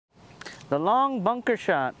The long bunker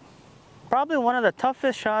shot. Probably one of the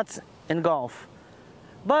toughest shots in golf.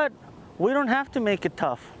 But we don't have to make it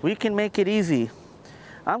tough. We can make it easy.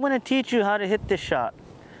 I'm going to teach you how to hit this shot.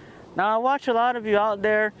 Now I watch a lot of you out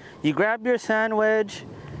there, you grab your sand wedge,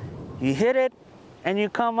 you hit it, and you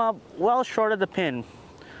come up well short of the pin.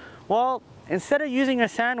 Well, instead of using your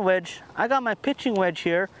sand wedge, I got my pitching wedge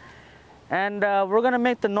here, and we're going to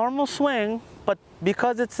make the normal swing, but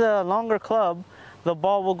because it's a longer club, the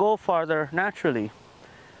ball will go farther naturally.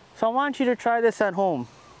 So I want you to try this at home.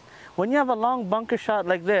 When you have a long bunker shot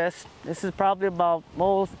like this is probably about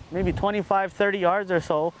maybe 25, 30 yards or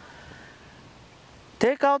so,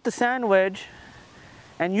 take out the sand wedge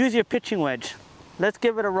and use your pitching wedge. Let's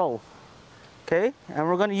give it a roll. Okay, and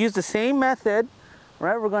we're going to use the same method,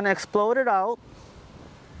 right? We're going to explode it out.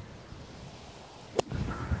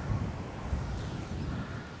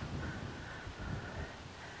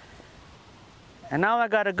 And now I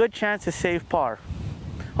got a good chance to save par.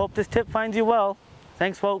 Hope this tip finds you well.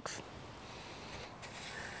 Thanks, folks.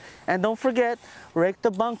 And don't forget, rake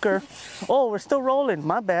the bunker. Oh, we're still rolling,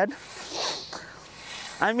 my bad.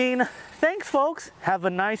 I mean, thanks, folks. Have a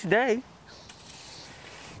nice day.